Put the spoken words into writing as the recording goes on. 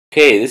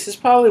Okay, this is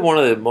probably one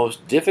of the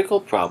most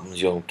difficult problems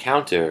you'll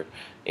encounter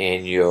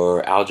in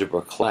your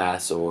algebra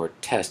class or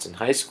test in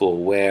high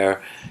school,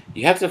 where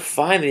you have to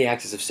find the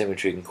axis of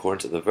symmetry in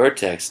accordance to the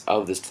vertex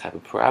of this type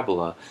of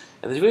parabola,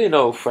 and there's really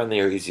no friendly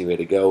or easy way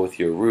to go with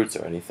your roots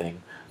or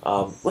anything.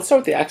 Let's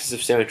start with the axis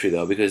of symmetry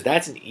though, because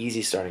that's an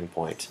easy starting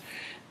point.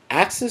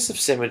 Axis of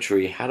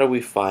symmetry, how do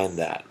we find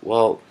that?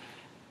 Well,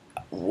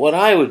 what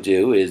I would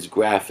do is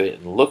graph it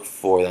and look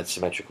for that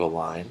symmetrical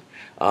line.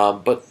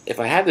 But if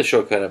I had the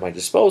shortcut at my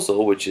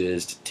disposal, which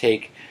is to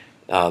take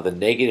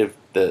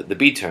the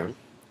b term,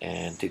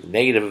 and take the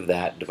negative of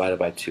that divided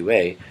by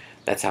 2a,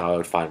 that's how I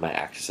would find my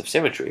axis of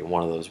symmetry in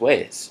one of those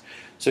ways.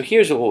 So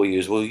here's what we'll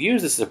use. We'll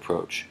use this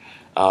approach,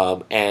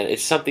 and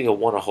it's something you'll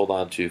want to hold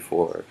on to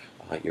for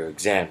your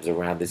exams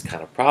around these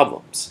kind of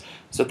problems.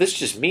 So this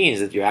just means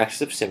that your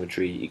axis of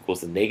symmetry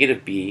equals the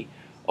negative b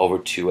over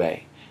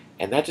 2a.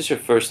 And that just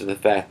refers to the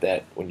fact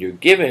that when you're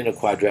given a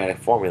quadratic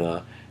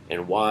formula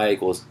in y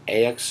equals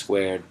ax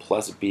squared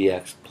plus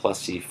bx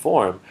plus c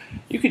form,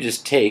 you could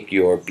just take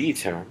your b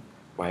term,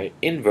 right,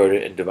 invert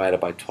it and divide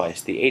it by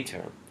twice the a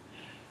term.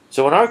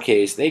 So in our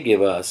case, they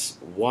give us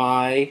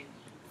y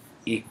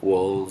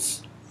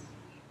equals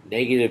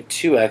negative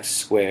 2x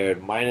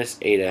squared minus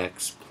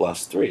 8x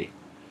plus 3.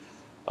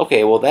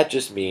 Okay, well that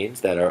just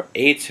means that our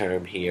a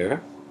term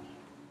here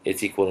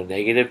is equal to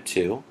negative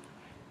 2,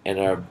 and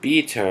our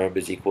b term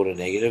is equal to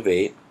negative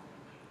 8,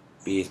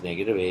 b is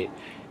negative 8,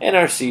 and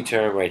our c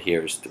term right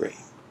here is 3.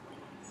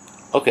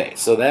 Okay,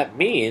 so that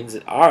means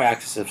that our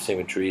axis of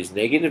symmetry is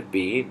negative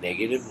b,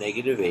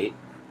 negative 8,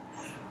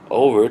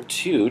 over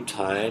 2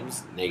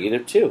 times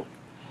negative 2.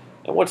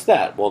 And what's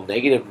that? Well,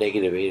 negative 8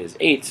 is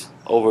 8,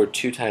 over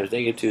 2 times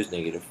negative 2 is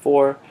negative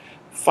 4.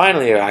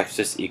 Finally, our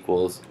axis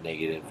equals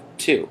negative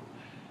 2.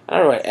 And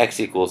I write x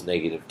equals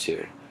negative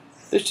 2.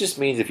 This just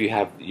means if you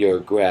have your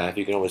graph,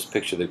 you can almost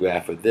picture the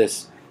graph of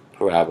this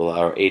parabola.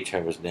 Our a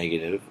term is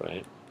negative,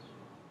 right?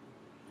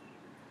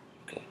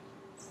 Okay.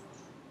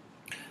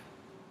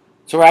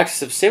 So our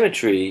axis of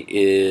symmetry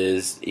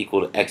is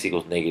equal to x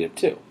equals negative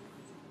 2.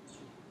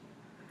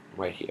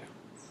 Right here.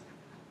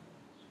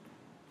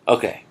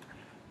 Okay.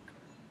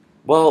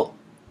 Well,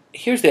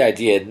 here's the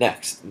idea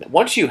next.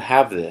 Once you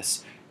have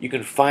this, you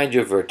can find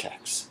your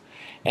vertex.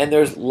 And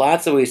there's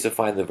lots of ways to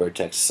find the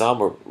vertex.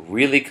 Some are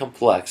really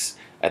complex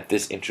at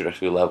this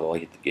introductory level.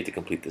 You get to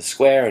complete the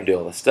square and do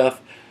all this stuff.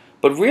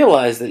 But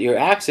realize that your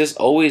axis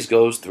always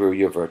goes through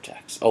your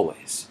vertex.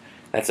 Always.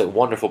 That's a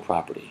wonderful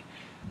property.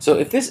 So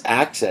if this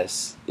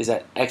axis is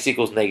at x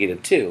equals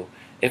negative 2,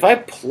 if I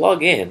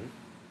plug in,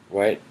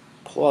 right,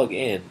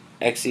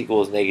 x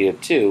equals negative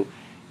 2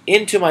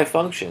 into my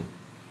function,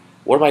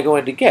 what am I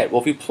going to get?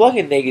 Well, if you plug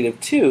in negative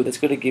 2, that's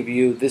going to give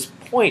you this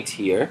point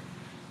here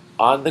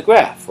on the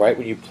graph, right?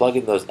 When you plug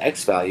in those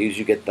x values,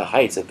 you get the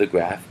heights of the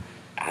graph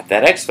at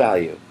that x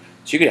value.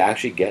 So you could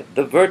actually get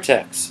the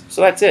vertex.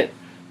 So that's it.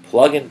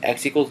 Plug in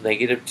x equals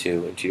negative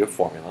 2 into your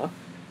formula.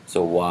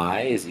 So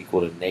y is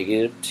equal to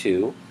negative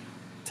 2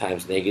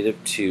 times negative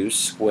 2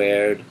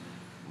 squared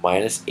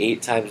minus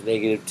 8 times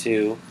negative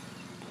 2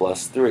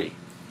 plus 3.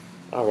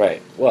 All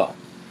right, well,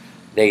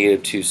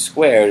 negative 2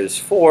 squared is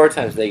 4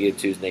 times negative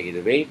 2 is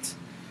negative 8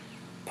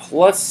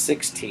 plus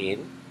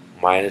 16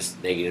 minus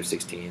negative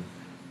 16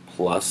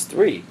 plus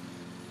 3.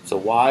 So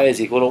y is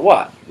equal to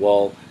what?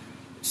 Well,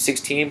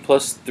 16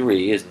 plus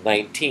 3 is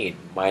 19,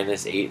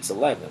 minus 8 is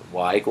 11.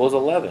 Y equals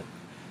 11.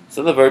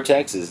 So the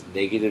vertex is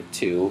negative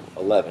 2,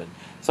 11.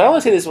 So I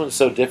only say this one's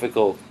so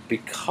difficult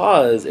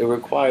because it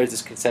requires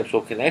this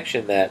conceptual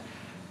connection that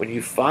when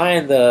you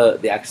find the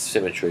axis of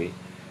symmetry,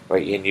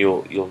 right, and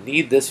you'll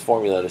need this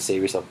formula to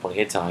save yourself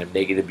plenty of time,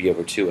 negative b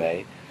over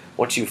 2a.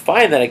 Once you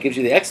find that, it gives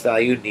you the x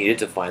value needed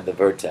to find the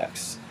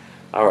vertex.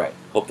 All right,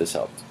 hope this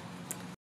helped.